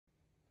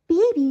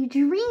Baby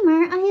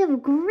Dreamer, I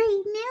have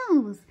great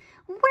news.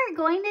 We're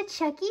going to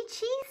Chuck E.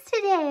 Cheese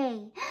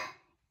today.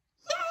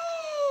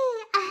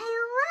 Yay!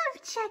 I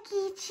love Chuck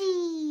E.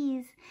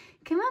 Cheese.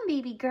 Come on,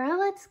 baby girl,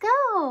 let's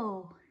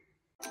go.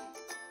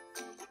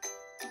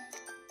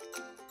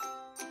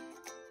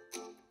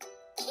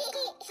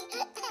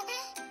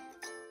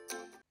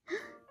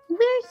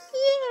 We're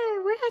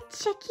here. We're at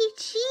Chuck E.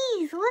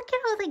 Cheese. Look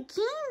at all the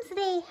games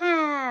they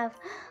have.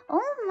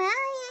 Oh my,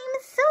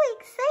 I'm so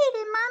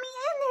excited, Mommy.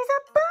 And there's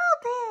a ball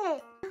pit.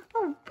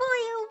 Oh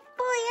boy,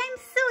 I'm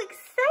so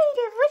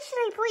excited. What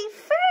should I play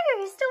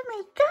first? Oh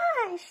my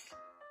gosh.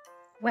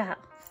 Well,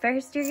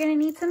 first you're gonna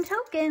need some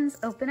tokens.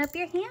 Open up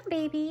your hand,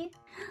 baby.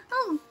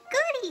 Oh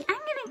goody, I'm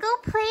gonna go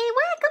play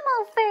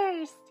whack-a-mole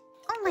first.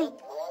 Oh my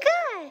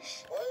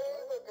gosh.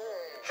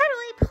 How do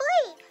I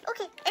play?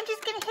 Okay, I'm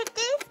just gonna hit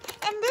this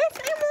and this.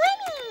 I'm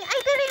winning.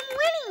 I bet I'm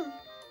winning.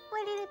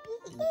 What did it be?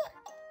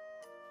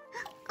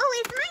 Oh,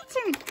 it's my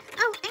turn.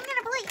 Oh, I'm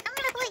gonna play.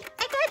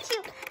 I got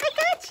you.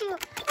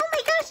 Oh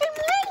my gosh, I'm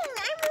winning.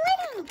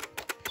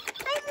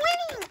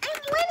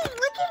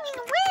 Look at me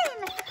win.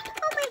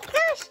 Oh my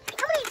gosh,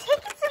 how many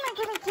tickets am I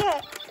gonna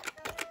get?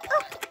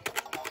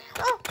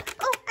 Oh,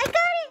 I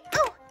got it.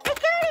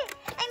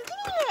 I'm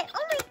getting it.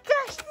 Oh my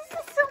gosh, this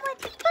is so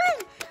much fun.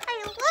 I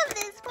love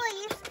this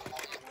place.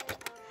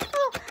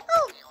 Oh,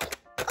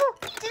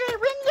 did I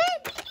win yet?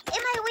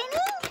 Am I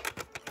winning?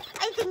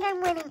 I think I'm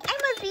winning. I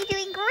must be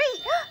doing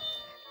great.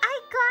 I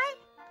got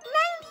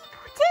 90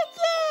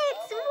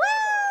 tickets.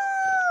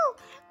 Wow.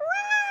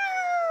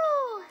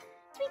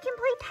 We can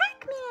play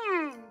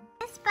Pac-Man.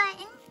 This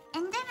button,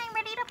 and then I'm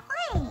ready to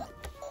play.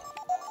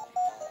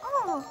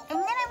 Oh, and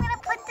then I'm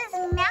gonna put this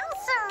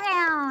mouse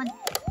around.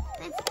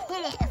 Let's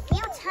hit it a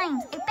few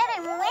times. I bet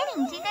I'm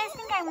winning. Do you guys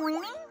think I'm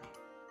winning?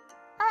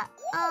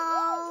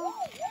 Uh-oh.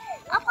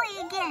 I'll play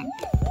again.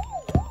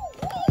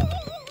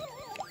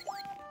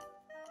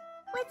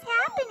 What's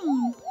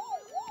happening?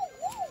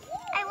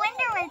 I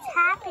wonder what's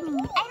happening.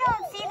 I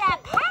don't see that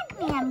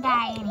Pac-Man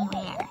guy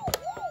anywhere.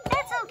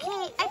 That's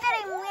okay. I bet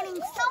I'm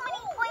winning so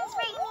many points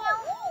right now.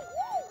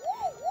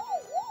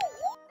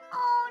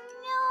 Oh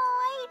no,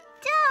 I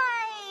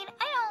died.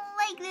 I don't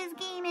like this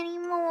game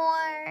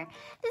anymore.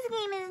 This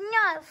game is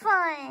not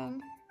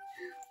fun.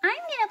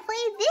 I'm gonna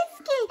play this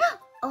game.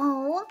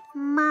 Oh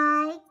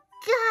my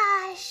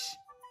gosh.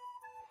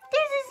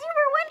 There's a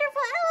super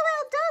wonderful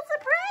LOL doll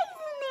surprise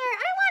in there.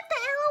 I want the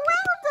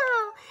LOL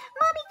doll.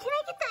 Mommy, can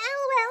I get the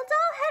LOL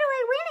doll? How do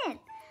I win it?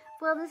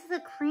 Well, this is a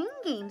crane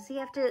game, so you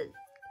have to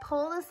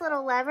pull this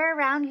little lever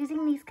around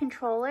using these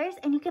controllers,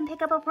 and you can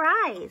pick up a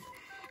prize.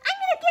 I'm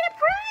gonna get a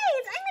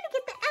prize. I'm gonna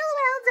get the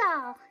LOL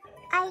doll.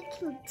 I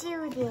can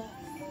do this.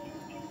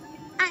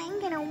 I'm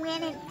gonna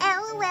win an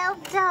LOL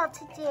doll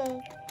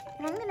today.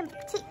 And I'm gonna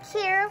take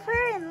care of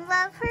her and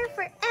love her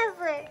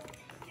forever.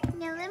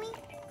 Now let me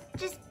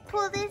just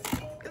pull this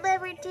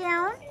lever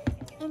down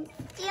and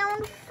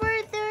down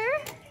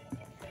further.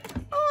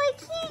 Oh, I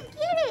can't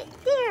get it.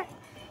 There.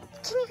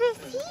 Can you guys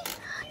see?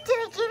 Did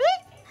I get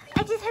it?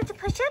 I just have to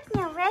push up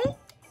now, right?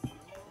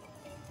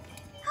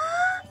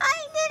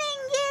 I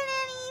didn't get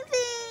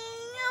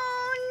anything.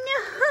 Oh no.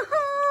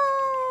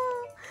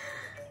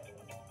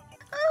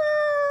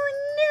 Oh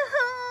no.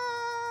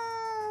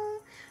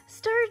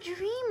 Star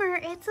Dreamer,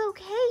 it's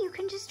okay. You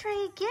can just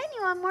try again.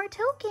 You want more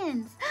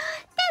tokens.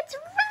 That's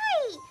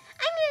right.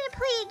 I'm gonna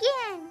play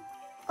again.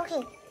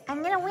 Okay,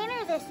 I'm gonna win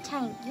her this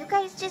time. You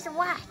guys just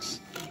watch.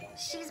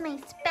 She's my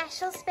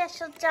special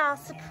doll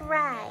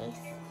surprise.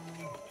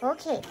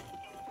 Okay,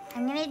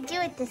 I'm gonna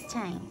do it this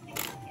time.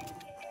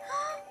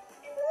 What?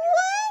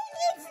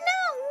 It's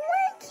not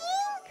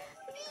working?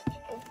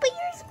 But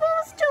you're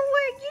supposed to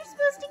work. You're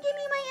supposed to give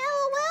me my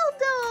LOL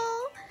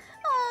doll.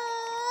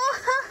 Oh.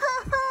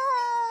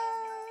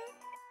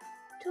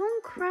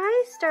 Don't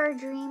cry, Star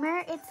Dreamer.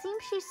 It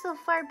seems she's so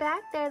far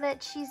back there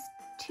that she's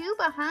too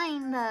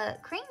behind the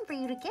crane for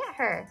you to get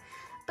her.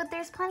 But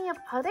there's plenty of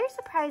other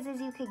surprises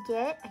you could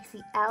get. I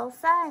see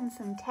Elsa and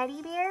some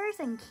teddy bears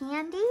and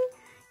candy.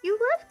 You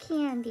love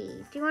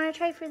candy. Do you want to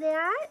try for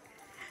that?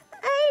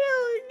 I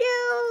don't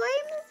know.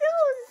 I'm so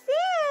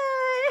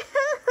sad.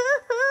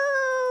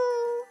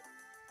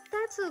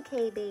 That's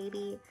okay,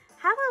 baby.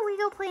 How about we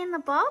go play in the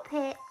ball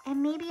pit,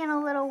 and maybe in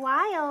a little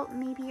while,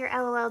 maybe your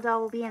LOL doll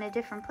will be in a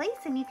different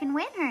place and you can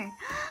win her.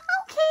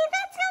 Okay,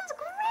 that sounds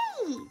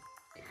great.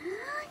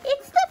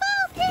 It's the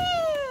ball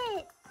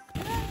pit.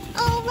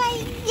 Oh my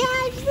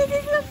gosh, this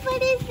is the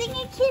funnest thing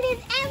a kid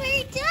has ever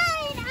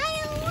done. I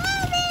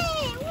love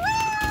it.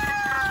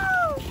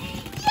 Wow.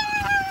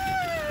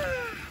 Yeah.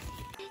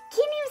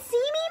 Can you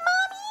see me,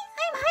 Mommy?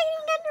 I'm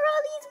hiding under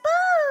all these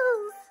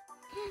balls.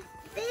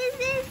 This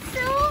is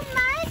so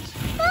much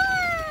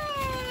fun.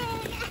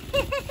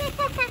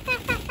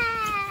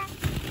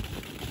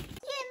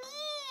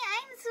 Yummy,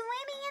 I'm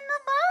swimming in the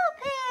ball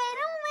pit.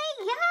 Oh my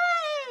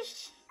gosh.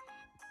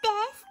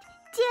 Best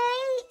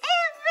day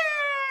ever.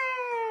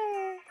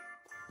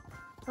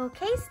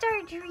 Okay,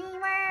 Star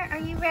Dreamer, are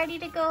you ready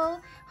to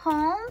go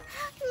home?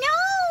 No,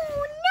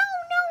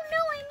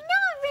 I'm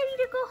not ready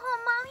to go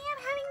home, Mommy.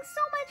 I'm having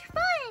so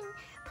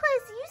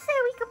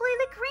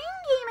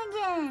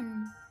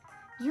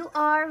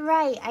All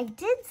right, I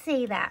did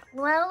say that.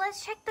 Well,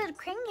 let's check the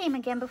crane game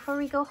again before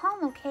we go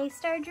home, okay,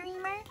 Star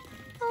Dreamer?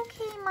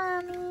 Okay,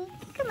 Mommy.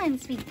 Come on,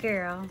 sweet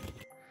girl.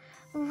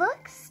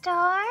 Look,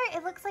 Star,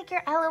 it looks like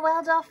your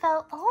LOL doll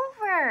fell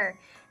over.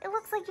 It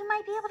looks like you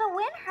might be able to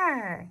win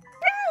her.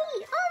 Right!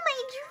 Oh,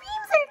 my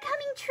dreams are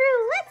coming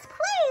true. Let's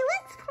play,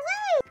 let's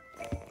play.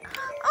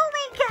 Oh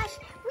my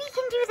gosh, we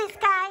can do this,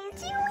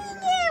 guys.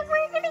 Doing it,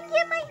 we're gonna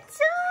get my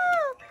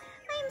doll.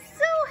 I'm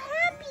so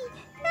happy,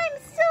 I'm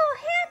so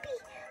happy.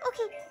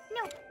 Okay,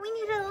 no, we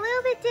need it a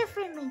little bit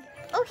differently.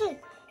 Okay,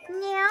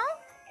 now,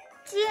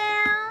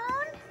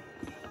 down.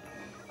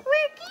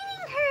 We're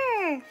getting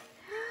her.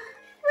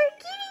 We're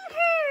getting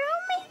her!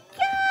 Oh my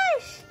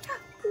gosh!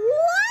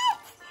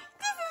 What?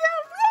 This is a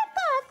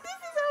rip-off!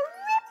 This is a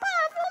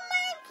rip-off! Oh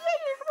my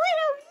goodness! What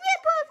a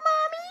rip-off,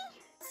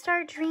 Mommy!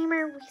 Star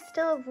Dreamer, we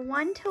still have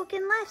one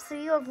token left, so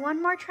you have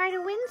one more try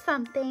to win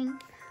something.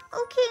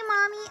 Okay,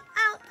 Mommy.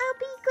 I'll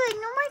be good.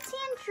 No more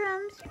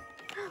tantrums.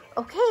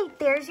 Okay,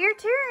 there's your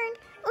turn.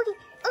 Okay,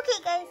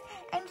 guys.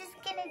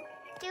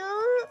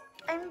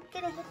 I'm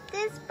gonna hit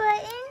this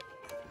button.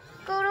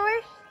 Go to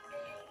her.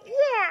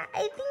 Yeah,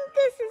 I think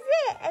this is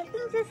it. I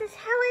think this is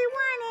how I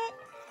want it.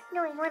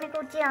 No, I want to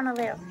go down a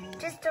little.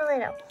 Just a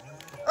little.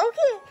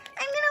 Okay,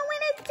 I'm going to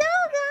win a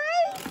doll,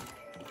 guys.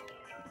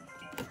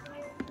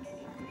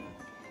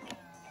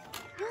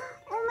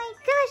 Oh my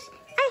gosh,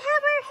 I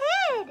have her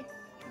head.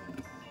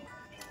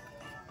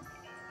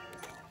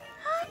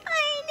 I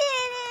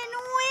didn't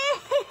win.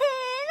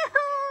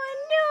 Oh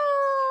no.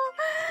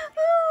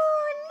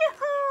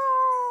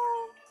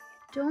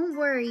 Don't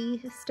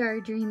worry, Star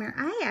Dreamer.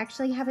 I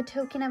actually have a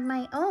token of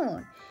my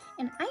own,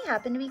 and I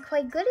happen to be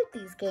quite good at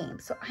these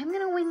games, so I'm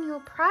gonna win you a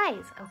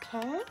prize,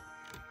 okay?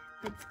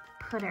 Let's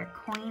put our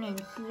coin in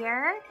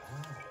here.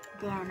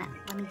 Then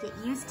let me get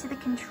used to the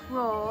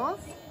controls.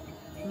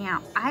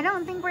 Now, I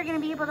don't think we're gonna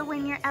be able to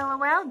win your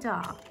LOL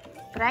doll,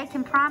 but I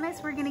can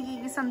promise we're gonna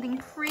get you something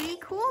pretty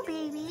cool,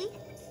 baby.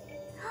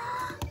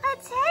 A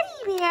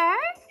teddy bear?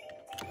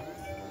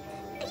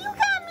 You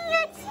got me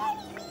a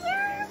teddy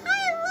bear?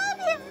 I love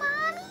it,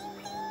 Mommy.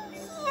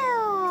 Thank you.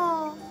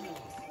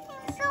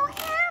 I'm so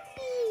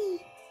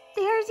happy.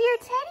 There's your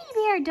teddy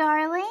bear,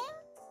 darling.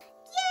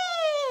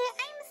 Yay!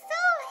 I'm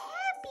so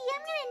happy.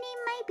 I'm going to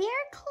name my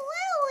bear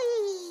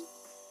Chloe.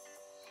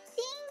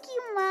 Thank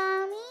you,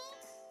 Mommy.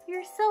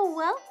 You're so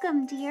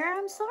welcome, dear.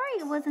 I'm sorry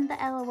it wasn't the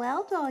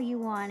LOL doll you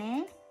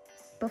wanted.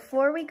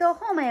 Before we go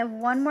home, I have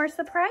one more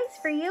surprise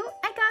for you.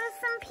 I got us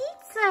some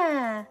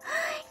pizza.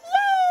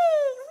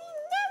 Yay! We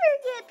never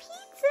get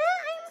pizza.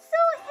 I'm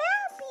so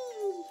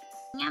happy.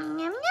 Yum,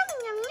 yum, yum, yum,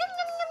 yum, yum,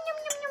 yum, yum,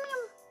 yum, yum,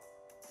 yum.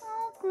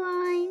 Oh,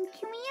 Glenn,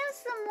 can we have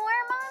some more,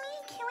 Mommy?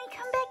 Can we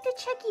come back to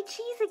Chuck E.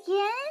 Cheese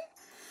again?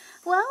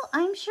 Well,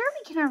 I'm sure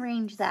we can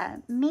arrange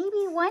that.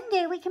 Maybe one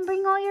day we can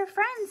bring all your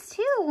friends,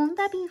 too. Won't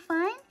that be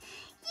fun?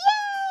 Yay!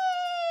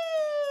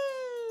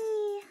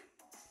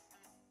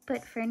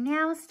 But for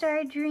now,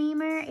 Star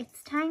Dreamer,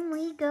 it's time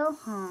we go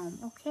home,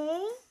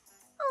 okay?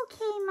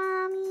 Okay,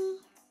 Mommy.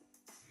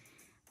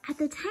 At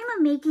the time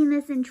of making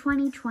this in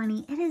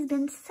 2020, it has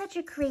been such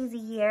a crazy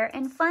year,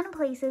 and fun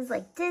places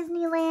like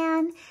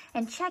Disneyland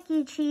and Chuck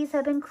E. Cheese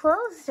have been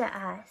closed to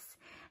us.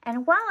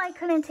 And while I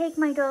couldn't take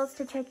my dolls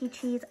to Chuck E.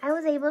 Cheese, I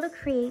was able to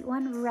create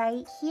one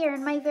right here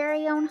in my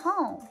very own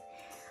home.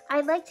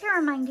 I'd like to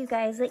remind you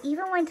guys that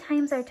even when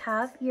times are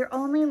tough, you're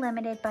only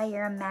limited by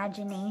your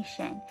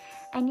imagination,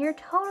 and you're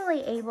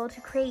totally able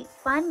to create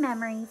fun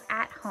memories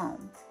at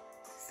home.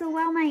 So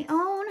while my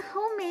own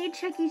homemade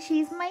Chuck E.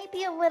 Cheese might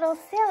be a little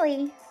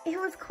silly, it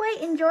was quite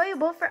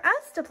enjoyable for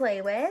us to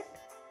play with.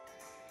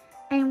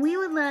 And we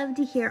would love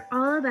to hear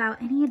all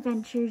about any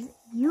adventures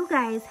you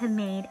guys have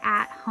made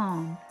at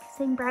home.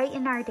 They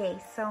brighten our day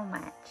so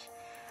much.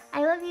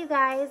 I love you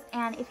guys,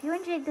 and if you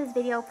enjoyed this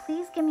video,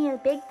 please give me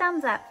a big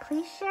thumbs up.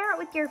 Please share it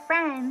with your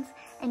friends,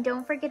 and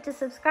don't forget to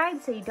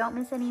subscribe so you don't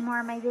miss any more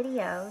of my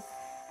videos.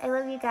 I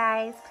love you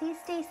guys. Please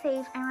stay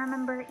safe, and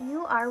remember,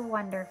 you are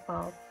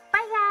wonderful.